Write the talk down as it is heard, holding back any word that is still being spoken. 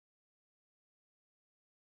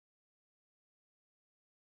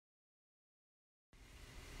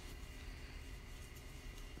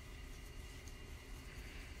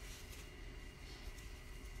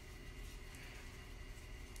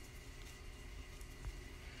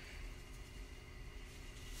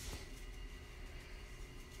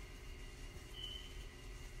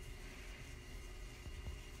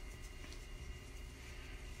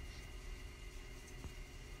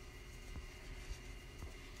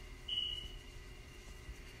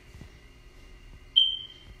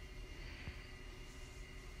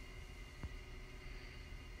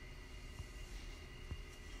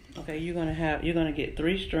Okay, you're gonna get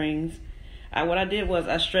 3 strings. What I did was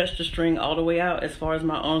I stretched the string all the way out as far as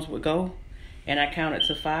my arms would go, and I counted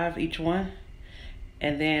to 5 each one,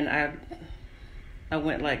 and then I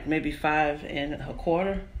went like maybe 5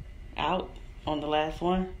 1/4 out on the last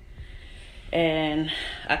one, and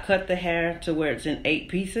I cut the hair to where it's in 8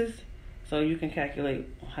 pieces, so you can calculate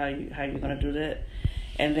how you're gonna do that.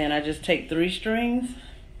 And then I just take 3 strings,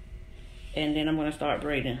 and then I'm gonna start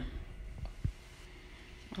braiding.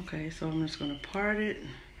 Okay, so I'm just gonna part it.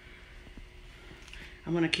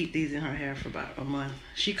 I'm gonna keep these in her hair for about a month.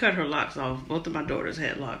 She cut her locks off. Both of my daughters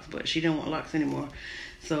had locks, but she didn't want locks anymore.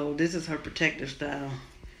 So this is her protective style.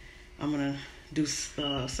 I'm gonna do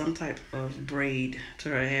some type of braid to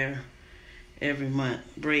her hair every month,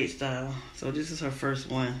 braid style. So this is her first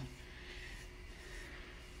one.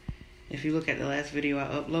 If you look at the last video I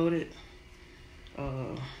uploaded,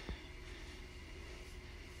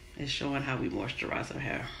 it's showing how we moisturize our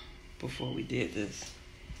hair before we did this.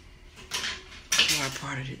 Before I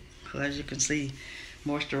parted it. So as you can see,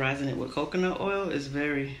 moisturizing it with coconut oil is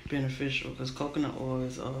very beneficial, because coconut oil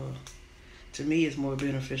is, to me, is more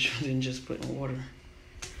beneficial than just putting water.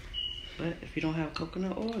 But if you don't have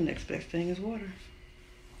coconut oil, the next best thing is water.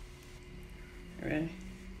 Ready?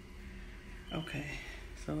 Okay,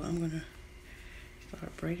 so I'm gonna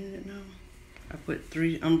start braiding it now.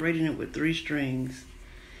 I'm braiding it with 3 strings.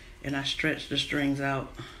 And I stretch the strings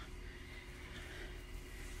out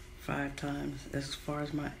 5 times, as far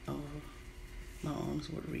as my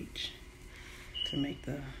arms would reach, to make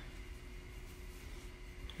the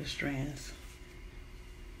strands.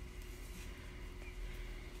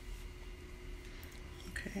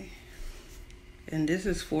 Okay. And this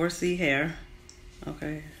is 4C hair.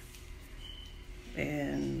 Okay.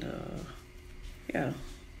 And yeah.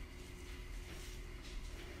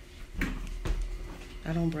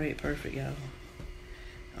 I don't braid perfect, y'all.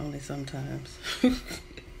 Only sometimes.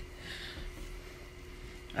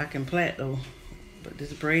 I can plait though, but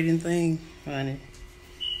this braiding thing, honey,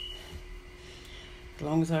 as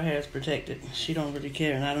long as her hair is protected, she don't really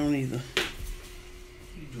care, and I don't either.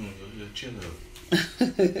 You doing your chin up?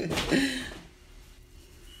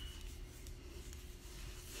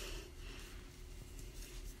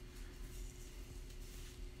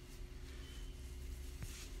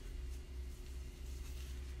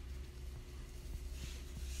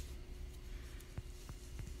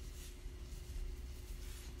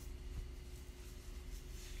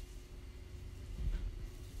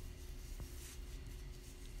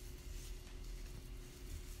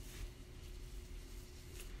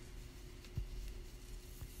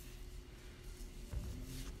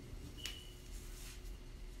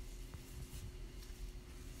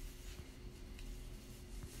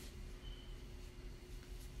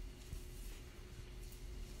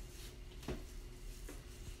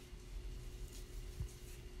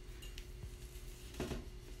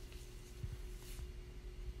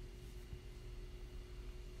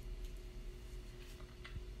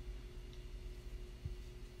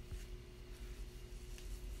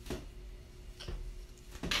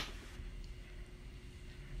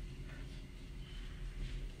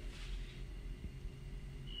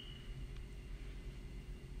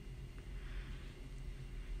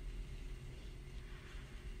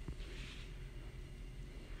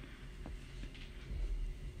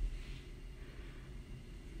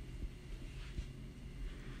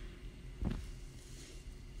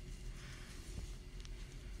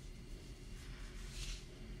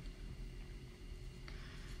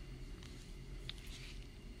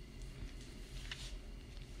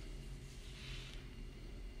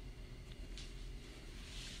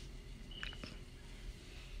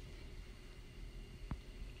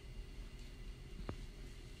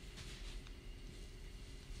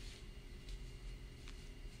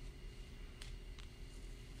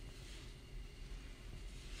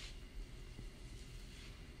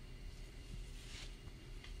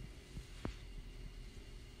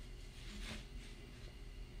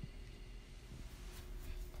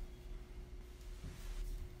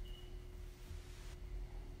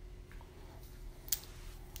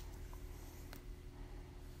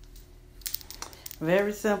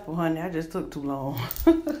 Very simple, honey. I just took too long.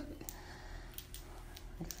 That's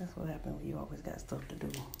what happened when you always got stuff to do.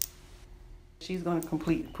 She's gonna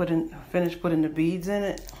finish putting the beads in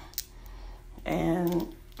it,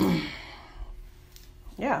 and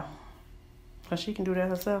yeah, cause she can do that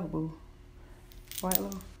herself, boo. Right,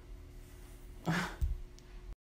 Lou?